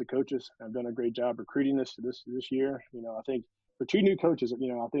talented coaches and have done a great job recruiting this year. I think for two new coaches,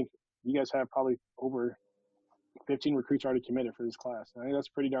 I think you guys have probably over 15 recruits already committed for this class. And I think that's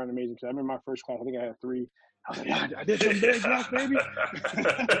pretty darn amazing, because I remember my first class, I think I had 3. I was like, yeah, I did some big stuff, baby.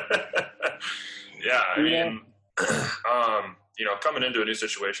 Yeah, I mean, coming into a new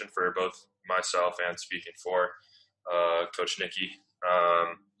situation for both myself and speaking for Coach Nikki,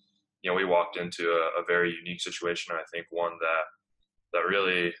 we walked into a very unique situation. I think one that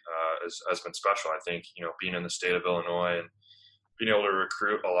really has been special. I think, being in the state of Illinois and being able to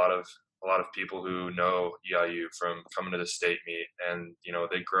recruit a lot of people who know EIU from coming to the state meet, and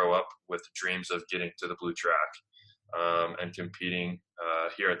they grow up with dreams of getting to the blue track and competing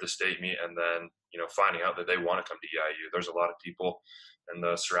here at the state meet, and then finding out that they want to come to EIU. There's a lot of people in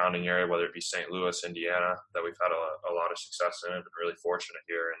the surrounding area, whether it be St. Louis, Indiana, that we've had a lot of success in. I've been really fortunate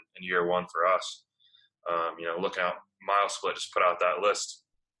here in year one for us. Looking out, MileSplit just put out that list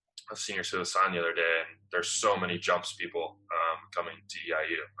of seniors who signed the other day, and there's so many jumps people coming to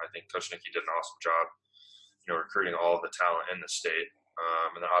EIU. I think Coach Nikki did an awesome job, recruiting all of the talent in the state.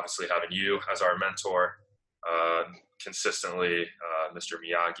 And then obviously having you as our mentor, consistently, Mr.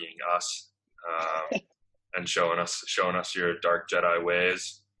 Miyagiing us, and showing us your dark Jedi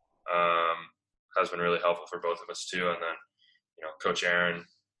ways, has been really helpful for both of us too. And then, Coach Aaron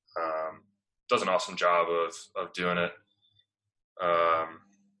does an awesome job of doing it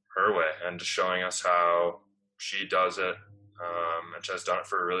her way, and just showing us how she does it. And she has done it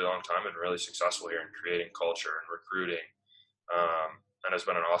for a really long time and really successful here in creating culture and recruiting, and has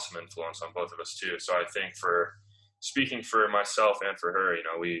been an awesome influence on both of us too. So I think, for speaking for myself and for her,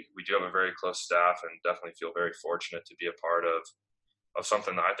 we do have a very close staff, and definitely feel very fortunate to be a part of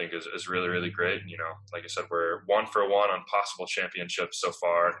something that I think is really, really great. And, like I said, we're 1 for 1 on possible championships so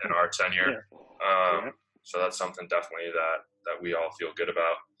far in our tenure. So that's something definitely that we all feel good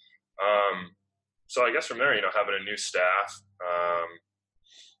about. So I guess from there, having a new staff,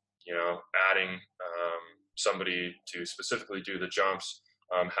 adding somebody to specifically do the jumps,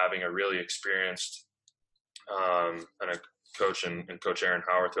 having a really experienced and a coach and Coach Aaron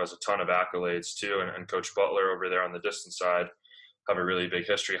Howarth, who has a ton of accolades too, and Coach Butler over there on the distance side, have a really big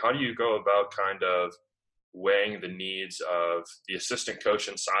history. How do you go about kind of weighing the needs of the assistant coach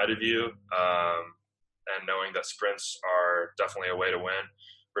inside of you, and knowing that sprints are definitely a way to win,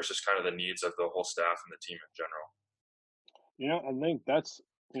 versus kind of the needs of the whole staff and the team in general? I think that's,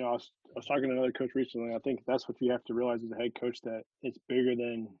 I was talking to another coach recently. I think that's what you have to realize as a head coach, that it's bigger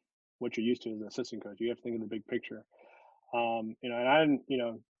than what you're used to as an assistant coach. You have to think of the big picture. And I didn't,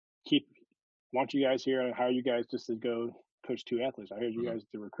 want you guys here and hire you guys just to go coach 2 athletes. I hired you guys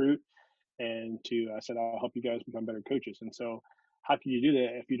to recruit and I said, I'll help you guys become better coaches. And so how can you do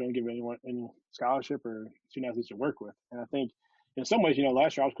that if you don't give anyone any scholarship or student athletes to work with? And I think in some ways,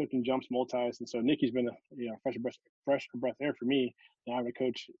 last year I was coaching jumps, multis, and so Nikki's been fresh breath air for me. Now I'm going to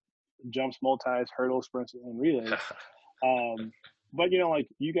coach jumps, multis, hurdles, sprints, and relays. But like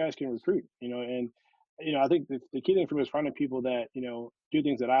you guys can recruit, and I think the key thing for me is finding people that do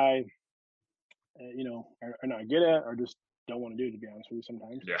things that I are not good at or just don't want to do, to be honest with you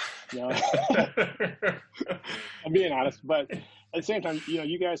sometimes. Yeah. I'm being honest, but at the same time,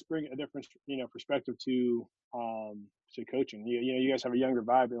 you guys bring a different, perspective to coaching. You guys have a younger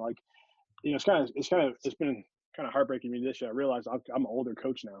vibe, and like, it's been kind of heartbreaking to me this year. I realized I'm an older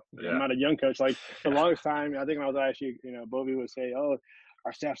coach now. Yeah. I'm not a young coach. Like the longest time, I think when I was actually, Bovey would say, "Oh,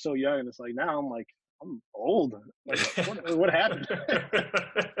 our staff's so young," and it's like now I'm like, I'm old. Like, what happened?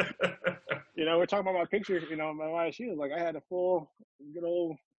 We're talking about my picture. My YSU. Like I had a full, good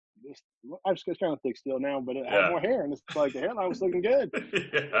old. I'm just kind of thick still now, but it had more hair, and it's like the hairline was looking good.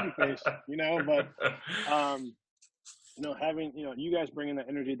 Face, but having you guys bringing that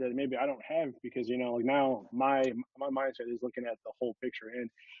energy that maybe I don't have because like now my mindset is looking at the whole picture, and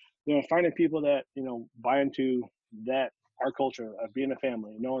finding people that buy into that our culture of being a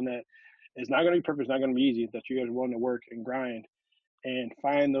family, knowing that it's not going to be perfect, it's not going to be easy, that you guys are willing to work and grind and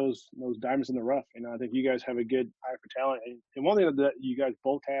find those diamonds in the rough. I think you guys have a good eye for talent, and one thing that you guys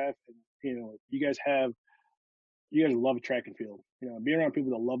both have, and you guys love track and field. Being around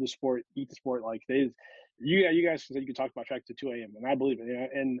people that love the sport, eat the sport, like you guys said you could talk about track to 2 a.m. and I believe it.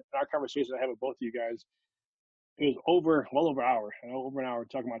 And in our conversation I had with both of you guys, it was well over an hour, over an hour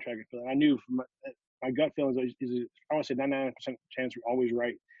talking about track and field. And I knew from my gut feelings is I want to say 99% chance we're always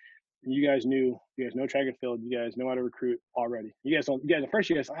right. And you guys know track and field. You guys know how to recruit already. At first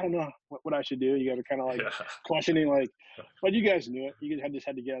you guys, I don't know what I should do. You guys are kind of like questioning, like, but you guys knew it. You guys just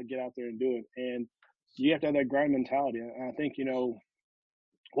had to get out there and do it. And you have to have that grind mentality. And I think,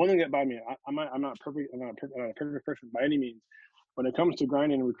 one thing that about me, I'm not perfect. I'm not a perfect person by any means. When it comes to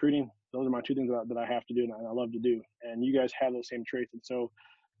grinding and recruiting, those are my two things that I have to do and I love to do. And you guys have those same traits. And so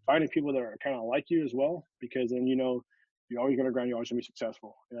finding people that are kind of like you as well, because then, you're always going to grind, you're always going to be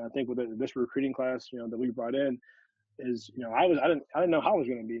successful. And I think with this recruiting class, that we brought in is, I didn't know how it was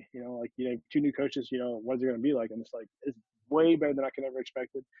going to be, two new coaches, what's it going to be like? And it's like, it's way better than I could ever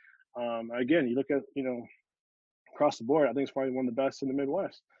expected. Again, you look at, across the board, I think it's probably one of the best in the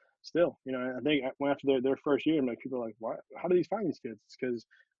Midwest still. I think after their first year, people are like, "Why? How do these find these kids?" It's because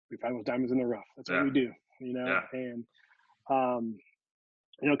we find those diamonds in the rough. That's what we do,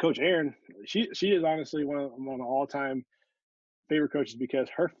 And Coach Erin, she is honestly one of the all-time favorite coaches because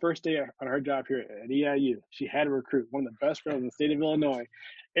her first day on her job here at EIU, she had to recruit one of the best girls in the state of Illinois.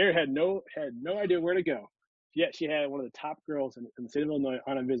 Erin had no idea where to go, yet she had one of the top girls in the state of Illinois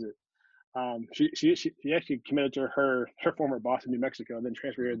on a visit. She actually committed to her former boss in New Mexico, and then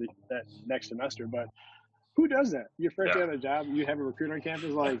transferred here that next semester. But who does that? Your first day on the job, you have a recruiter on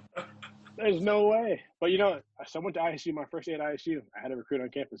campus? Like, there's no way. But so I went to ISU. My first day at ISU, I had a recruiter on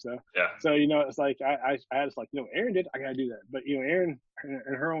campus though. Yeah. So it's like I had like Erin did. I gotta do that. But Erin,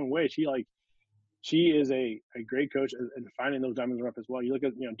 in her own way, she is a great coach and finding those diamonds up as well. You look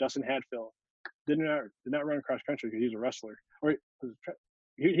at Dustin Hadfield did not run cross country because he's a wrestler, or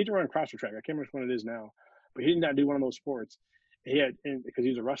he did run cross track. I can't remember which one it is now, but he did not do one of those sports. Because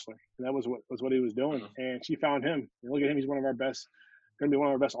he's a wrestler, and that was what he was doing. Mm-hmm. And she found him. Look at him; he's one of our best. Going to be one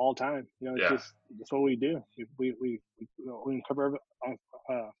of our best all time. That's what we do. We cover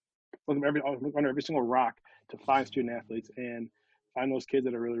look under every single rock to find student athletes and find those kids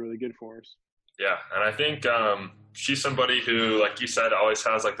that are really, really good for us. Yeah, and I think she's somebody who, like you said, always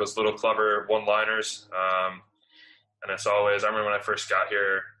has like those little clever one-liners. And it's always, I remember when I first got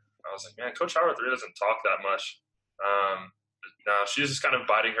here, I was like, man, Coach Howard really doesn't talk that much. No, she's just kind of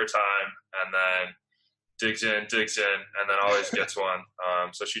biding her time and then digs in, and then always gets one.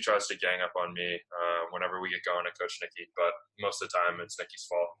 So she tries to gang up on me whenever we get going to Coach Nikki, but most of the time it's Nikki's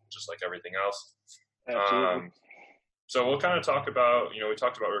fault, just like everything else. Absolutely. So we'll kind of talk about, we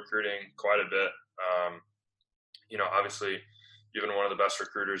talked about recruiting quite a bit. Obviously you've been one of the best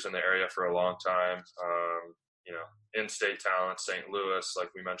recruiters in the area for a long time. In-state talent, St. Louis, like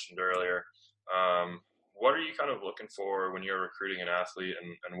we mentioned earlier. What are you kind of looking for when you're recruiting an athlete,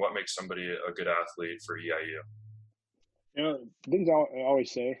 and what makes somebody a good athlete for EIU? Things I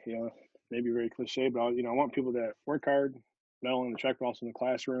always say, maybe very cliche, but I want people that work hard, not only in the track, but also in the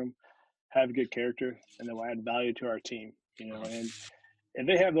classroom, have a good character, and that will add value to our team, and if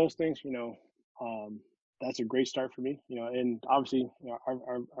they have those things, that's a great start for me, and obviously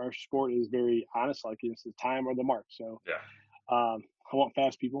our sport is very honest, like it's the time or the mark. So I want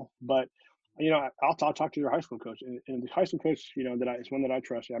fast people, but I'll talk to your high school coach, and the high school coach, it's one that I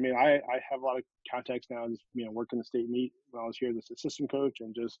trust. I mean, I have a lot of contacts now, just, working the state meet when I was here as assistant coach,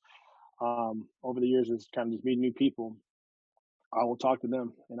 and just over the years, is kind of just meeting new people. I will talk to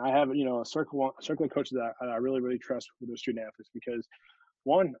them, and I have a circle of coaches that I really really trust with their student athletes because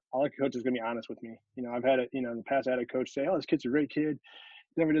one, I like a coach is going to be honest with me. I've had in the past I had a coach say, "Oh, this kid's a great kid,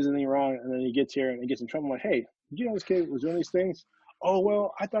 never does anything wrong," and then he gets here and he gets in trouble. I'm like, "Hey, did you know this kid was doing these things?" "Oh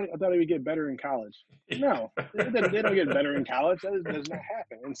well, I thought he would get better in college." No, they don't get better in college. That does not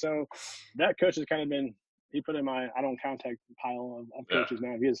happen. And so that coach has kind of been he put in my I don't contact pile of Yeah. coaches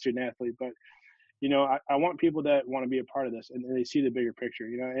now. He is a student athlete, but I want people that want to be a part of this and they see the bigger picture.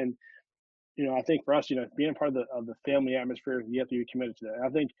 And I think for us, being a part of the family atmosphere, you have to be committed to that. And I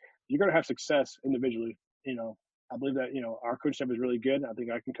think you're going to have success individually. I believe that our coach staff is really good. I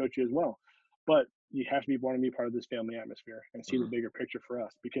think I can coach you as well, but you have to want to be part of this family atmosphere and see the Mhm. bigger picture for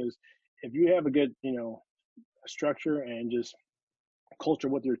us. Because if you have a good structure and just culture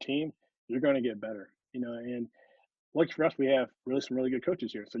with your team, you're going to get better. And lucky for us, we have really some really good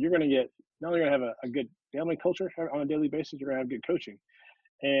coaches here. So you're going to get not only going to have a good family culture on a daily basis, you're going to have good coaching.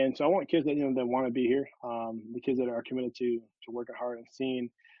 And so I want kids that want to be here, the kids that are committed to working hard and seeing,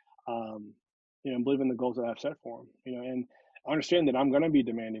 and believe in the goals that I've set for them. And I understand that I'm going to be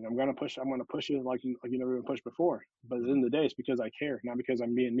demanding. I'm going to push. I'm going to push you like you never been pushed before. But at the end of the day, it's because I care, not because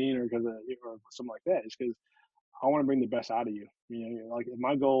I'm being mean or or something like that. It's because I want to bring the best out of you. Like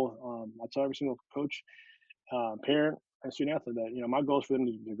my goal, I tell every single coach, parent, and student athlete that my goal is for them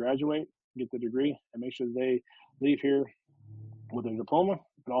to graduate, get the degree, and make sure they leave here with a diploma,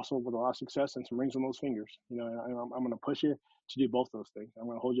 but also with a lot of success and some rings on those fingers. And I'm going to push you to do both those things. I'm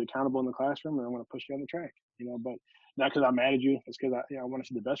going to hold you accountable in the classroom, and I'm going to push you on the track. But not because I'm mad at you. It's because I want to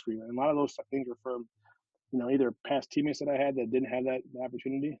see the best for you. And a lot of those things are from either past teammates that I had that didn't have that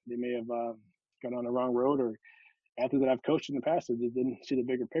opportunity. They may have gone on the wrong road, or athletes that I've coached in the past that didn't see the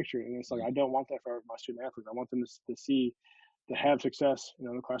bigger picture. And it's like I don't want that for my student athletes. I want them to have success, in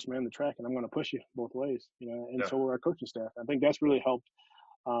the classroom and the track, and I'm going to push you both ways, and Yeah. so will our coaching staff. I think that's really helped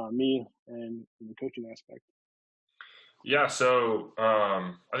me and the coaching aspect. Yeah, so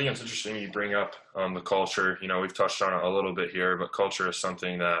I think it's interesting you bring up the culture. We've touched on it a little bit here, but culture is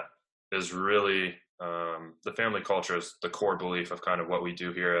something that is really the family culture is the core belief of kind of what we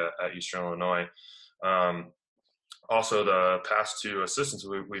do here at Eastern Illinois. Um, Also, the past two assistants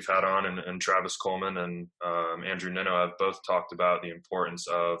we've had on, and Travis Coleman and Andrew Nino, have both talked about the importance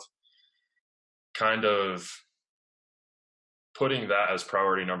of kind of putting that as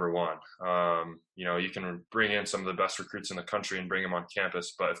priority number one. You can bring in some of the best recruits in the country and bring them on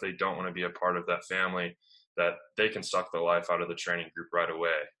campus, but if they don't want to be a part of that family, that they can suck the life out of the training group right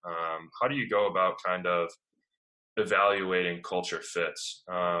away. How do you go about kind of evaluating culture fits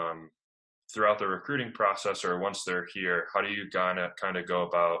throughout the recruiting process, or once they're here? How do you kind of go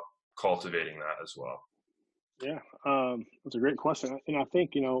about cultivating that as well? Yeah, that's a great question, and I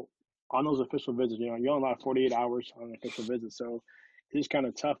think on those official visits, you only have 48 hours on an official visit, so it is kind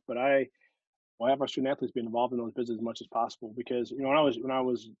of tough. But I have our student athletes be involved in those visits as much as possible because when I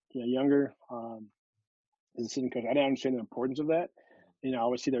was younger, as a assistant coach, I didn't understand the importance of that. I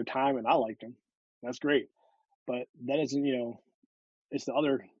would see their time, and I liked them. That's great, but that isn't it's the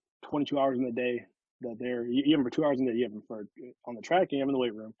other 22 hours in the day that you have them for 2 hours in the day. You have them for on the track and you have them in the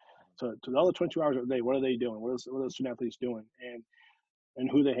weight room. So to the other 22 hours of the day, what are they doing? What are the student athletes doing? And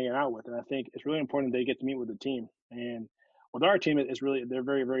who they hanging out with? And I think it's really important they get to meet with the team. And with our team, it's really they're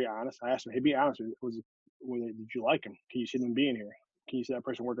very very honest. I asked them, hey, be honest. Did you like them? Can you see them being here? Can you see that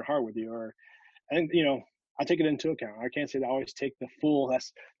person working hard with you? And I take it into account. I can't say that I always take the full.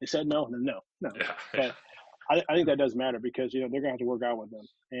 They said no, then no. Yeah, yeah, But I think that does matter because they're gonna have to work out with them,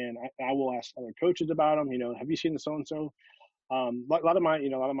 and I will ask other coaches about them. Have you seen the so and so? A lot of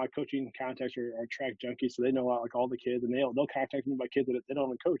my coaching contacts are track junkies, so they know like all the kids, and they'll contact me about kids that they don't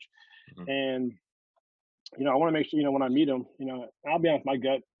even coach. hmm And I want to make sure when I meet them, I'll be honest, my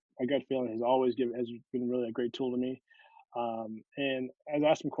gut feeling has been really a great tool to me. And as I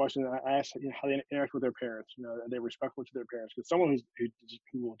ask them questions, I ask how they interact with their parents. Are they respectful to their parents? Because someone who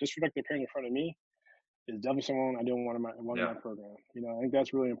will disrespect their parents in front of me is definitely someone I don't want in yeah, my program. I think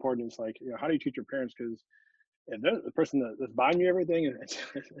that's really important. It's like, how do you treat your parents? Because if they're the person that's buying you everything and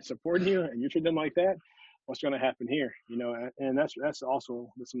it's supporting you, and you treat them like that, what's going to happen here? And that's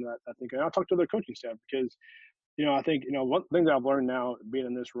also something that I think. And I'll talk to their coaching staff because I think one thing that I've learned now being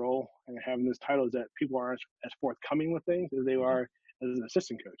in this role and having this title is that people aren't as forthcoming with things as they hmm are as an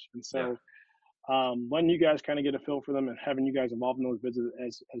assistant coach. And yeah, so letting you guys kind of get a feel for them and having you guys involved in those visits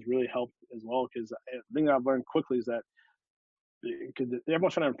has really helped as well. Because the thing that I've learned quickly is that because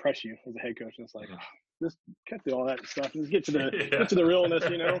everyone's trying to impress you as a head coach, and it's like, Mhm. just cut through all that stuff and get to Yeah. the realness,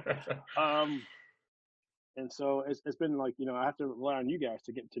 you know. And so it's been like, I have to rely on you guys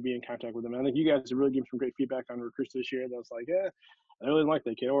to get to be in contact with them. And I think you guys have really given some great feedback on recruits this year. That was like, yeah, I really like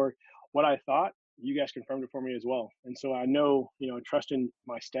that kid. Or what I thought, you guys confirmed it for me as well. And so I know, trusting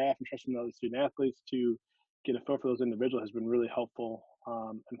my staff and trusting the other student athletes to get a feel for those individuals has been really helpful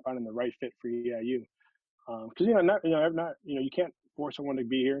in finding the right fit for EIU. Because you can't force someone to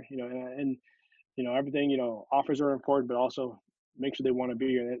be here. And everything. Offers are important, but also make sure they want to be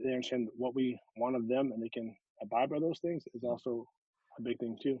here and they understand what we want of them, and they can abide by those things is also a big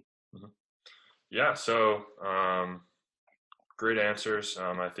thing too. Mhm. Yeah. So great answers.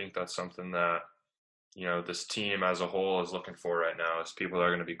 I think that's something that this team as a whole is looking for right now is people that are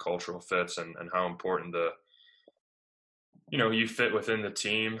going to be cultural fits and how important you fit within the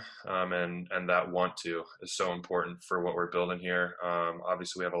team and that want to is so important for what we're building here.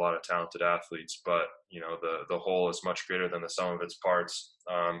 Obviously, we have a lot of talented athletes, but the whole is much greater than the sum of its parts,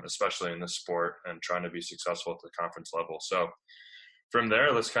 especially in this sport and trying to be successful at the conference level. So from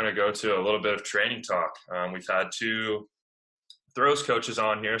there, let's kind of go to a little bit of training talk. We've had two throws coaches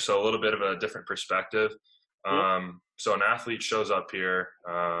on here, so a little bit of a different perspective. Yep. So an athlete shows up here,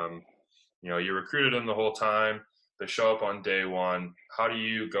 you recruited them the whole time. They show up on day one. How do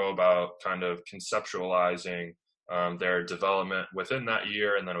you go about kind of conceptualizing their development within that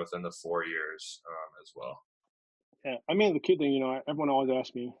year and then within the 4 years as well? Yeah, I mean the key thing, everyone always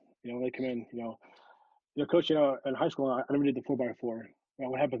asks me, when they come in, coach, in high school I never did the 4x4.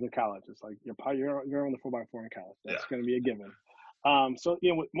 What happens in college? It's like you're on the 4x4 in college. That's going to be a given. So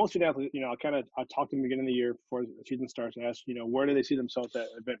with most student athletes, I talk to them beginning of the year before the season starts and ask, where do they see themselves at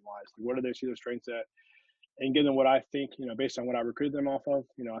event wise? Where do they see their strengths at? And give them what I think, based on what I recruited them off of.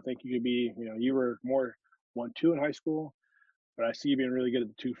 I think you could be, you were more 1-2 in high school, but I see you being really good at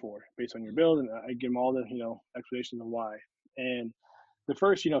the 2-4 based on your build, and I give them all the, explanations of why. And the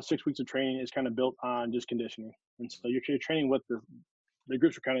first, 6 weeks of training is kind of built on just conditioning, and so you're training with the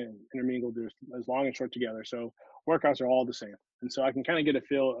groups are kind of intermingled. There's as long and short together, so workouts are all the same, and so I can kind of get a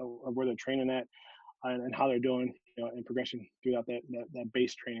feel of where they're training at and how they're doing, in progression throughout that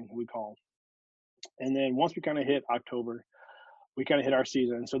base training we call. And then once we kind of hit October, we kind of hit our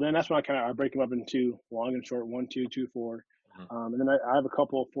season. So then that's when I break them up into long and short, 1-2, 2-4. And then I have a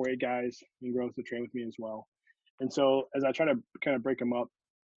couple of 4-8 guys in growth to train with me as well. And so as I try to kind of break them up,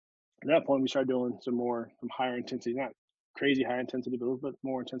 at that point we start doing some higher intensity, not crazy high intensity, but a little bit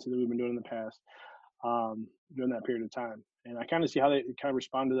more intensity than we've been doing in the past during that period of time. And I kind of see how they kind of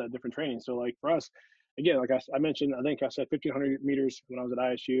respond to that different training. So like for us, again, like I mentioned, I think I said 1,500 meters when I was at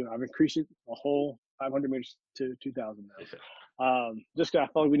ISU. I've increased it a whole 500 meters to 2,000 now. Just because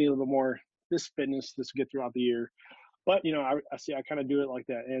I felt like we need a little bit more this fitness to get throughout the year. But, I kind of do it like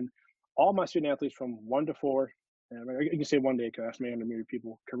that. And all my student athletes from 1-4, and you can say 1 day because that's 800 meter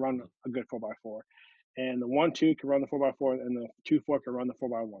people, can run a good 4x4. And the 1-2 can run the 4x4, and the 2-4 can run the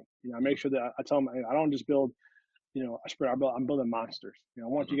 4x1. I make sure that I tell them I don't just build a sprint. I'm building monsters. I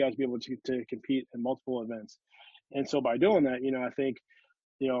want you guys to be able to compete in multiple events. And so by doing that, I think,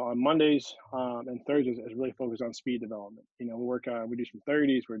 on Mondays and Thursdays is really focused on speed development. We do some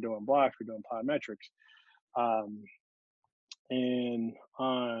 30s, we're doing blocks, we're doing plyometrics. And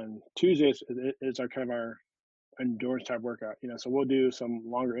on Tuesdays is our endurance type workout. So we'll do some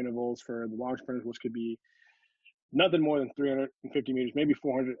longer intervals for the long sprinters, which could be nothing more than 350 meters, maybe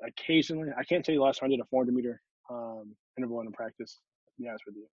 400 occasionally. I can't tell you the last time I did a 400 meter interval in practice, to be honest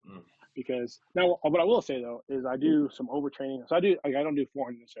with you. Because now what I will say though is I do some overtraining. So I don't do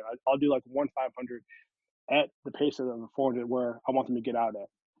 400 necessarily. I'll do like 1-500 at the pace of the 400 where I want them to get out at.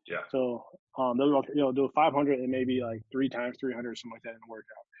 Yeah. So they'll do a 500 and maybe like 3 times 300 or something like that in a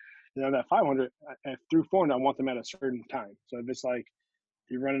workout. And then that 500 through 400, I want them at a certain time. So if it's like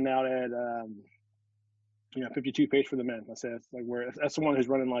you're running out at 52 pace for the men, let's say that's the one who's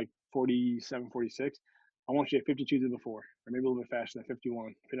running like 47, 46. I want you at 52 to the 4, or maybe a little bit faster than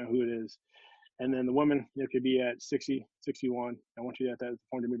 51, depending on who it is. And then the women, could be at 60, 61. I want you at that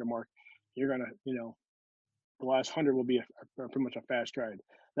 400 meter mark. You're going to, the last 100 will be pretty much a fast stride.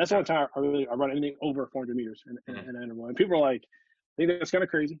 That's the only time I run anything over 400 meters in an interval. And people are like, I think that's kind of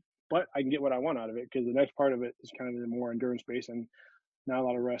crazy, but I can get what I want out of it because the next part of it is kind of the more endurance based and not a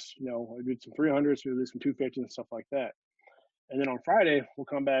lot of rest. I do some 300s, we do some 250s and stuff like that. And then on Friday, we'll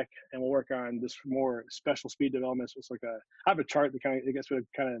come back and we'll work on this more special speed development. So it's like I have a chart that kind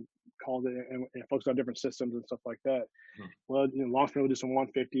of calls it and focuses on different systems and stuff like that. Well, long sprint, we'll do some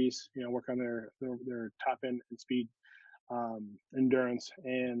 150s, work on their top end and speed endurance.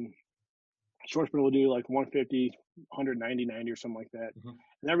 And Schwartzman will do like 150, 190, 90 or something like that. Mm-hmm.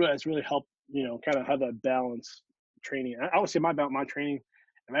 And that's really helped, kind of have that balance training. I would say my training,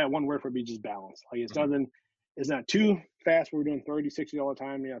 if I had one word for it, would be just balance. Like it's not too fast. We're doing 30, 60 all the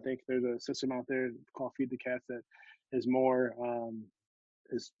time. I think there's a system out there called Feed the Cats that is more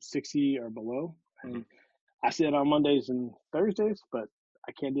is 60 or below. And I see it on Mondays and Thursdays, but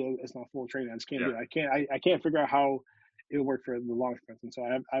I can't do it. It's not full training. I just can't do it. I can't figure out how it would work for the long sprints. And so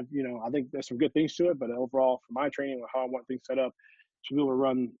I think there's some good things to it, but overall for my training or how I want things set up to be able to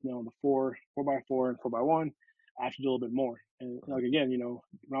run, the 4x4 and 4x1, I have to do a little bit more. And like, again,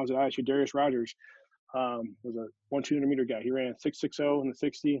 when I was at ISU, Darius Rogers was a 100 meter guy. He ran 6.60 in the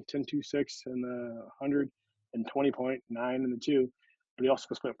 60, 10.26 in the 100, and 20.9 in the 2. But he also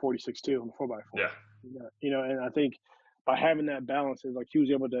could split 46.2 on the 4x4. Yeah. And I think by having that balance, is like he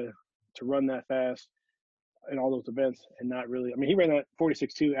was able to run that fast in all those events and not really. I mean, he ran that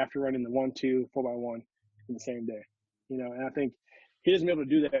 46.2 after running the 1-2 4x1 in the same day. And I think he doesn't be able to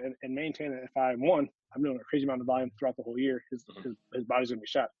do that and maintain it. If I'm doing a crazy amount of volume throughout the whole year, his body's gonna be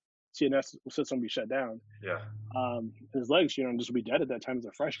shot. CNS system will be shut down. Yeah. His legs, just be dead at that time as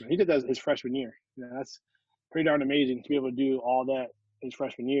a freshman. He did that his freshman year. That's pretty darn amazing to be able to do all that his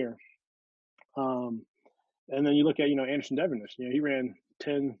freshman year. And then you look at, Anderson Deverness. He ran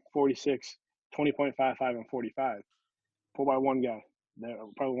 10.46, 20.55, and 45. 4x1 guy.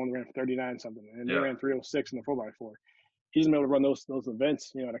 Probably one ran 39 something, and they ran 306 in the 4x4. He's been able to run those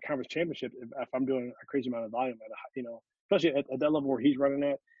events, at a conference championship. If I'm doing a crazy amount of volume, especially at that level where he's running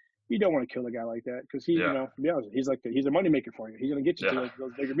at, you don't want to kill a guy like that because to be honest, he's a moneymaker for you. He's going to get you to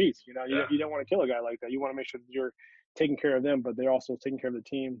those bigger meets. You don't want to kill a guy like that. You want to make sure that you're taking care of them, but they're also taking care of the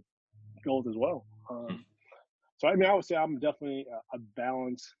team goals as well. So I would say I'm definitely a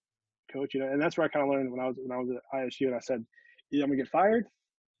balanced coach, and that's where I kind of learned when I was at ISU, and I said, either I'm gonna get fired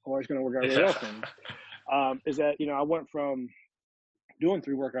or it's gonna work out really well for me. Is that I went from doing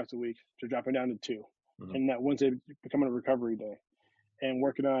 3 workouts a week to dropping down to 2, and that Wednesday becoming a recovery day, and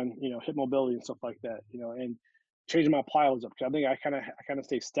working on hip mobility and stuff like that, and changing my plyos up because I think I kind of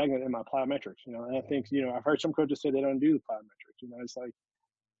stay stagnant in my plyometrics, and I think I've heard some coaches say they don't do the plyometrics, it's like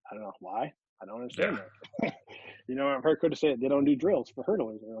I don't know why. I don't understand that. I've heard coaches say they don't do drills for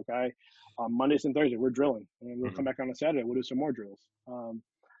hurdling. Like on Mondays and Thursdays, we're drilling, and we'll come back on a Saturday, we'll do some more drills.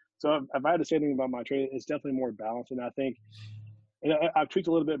 So if I had to say anything about my training, it's definitely more balanced. And I think I've tweaked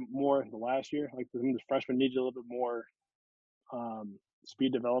a little bit more the last year. Like the freshman needed a little bit more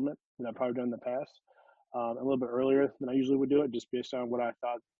speed development than I've probably done in the past. A little bit earlier than I usually would do it, just based on what I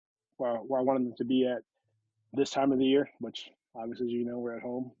thought, where I wanted them to be at this time of the year, which obviously, as we're at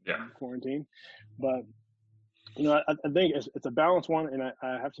home in quarantine. But, I think it's a balanced one, and I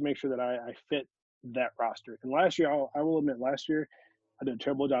have to make sure that I fit that roster. And last year, I will admit, last year, I did a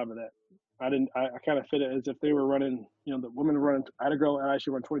terrible job of that. I kind of fit it as if they were running, the women were running. I had a girl that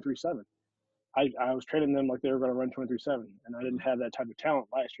actually run 23.7. I was training them like they were going to run 23.7, and I didn't have that type of talent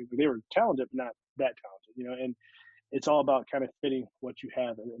last year. But they were talented, but not that talented, and it's all about kind of fitting what you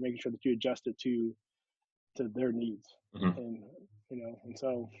have and making sure that you adjust it to their needs. And and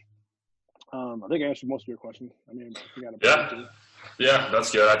so I think I answered most of your questions. I mean, you got a yeah,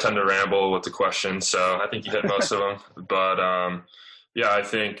 that's good. I tend to ramble with the questions, so I think you hit most of them. But I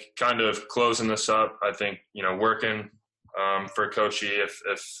think kind of closing this up, I think working for Coach E,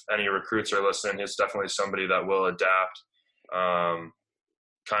 if any recruits are listening, he's definitely somebody that will adapt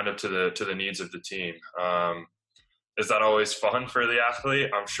kind of to the needs of the team. Is that always fun for the athlete?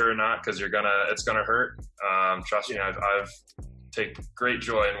 I'm sure not, because it's gonna hurt. Trust me, I've take great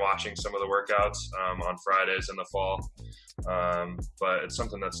joy in watching some of the workouts on Fridays in the fall. But it's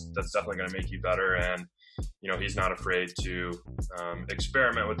something that's definitely going to make you better. And, he's not afraid to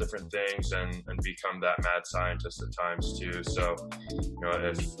experiment with different things and become that mad scientist at times too. So,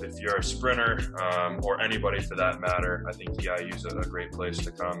 if you're a sprinter or anybody for that matter, I think EIU is a great place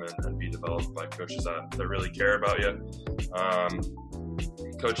to come and be developed by coaches that really care about you.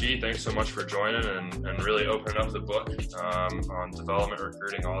 Coach E, thanks so much for joining and really opening up the book on development,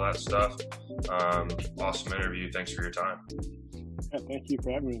 recruiting, all that stuff. Awesome interview. Thanks for your time. Yeah, thank you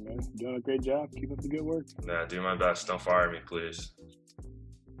for having me, man. You're doing a great job. Keep up the good work. Yeah, do my best. Don't fire me, please.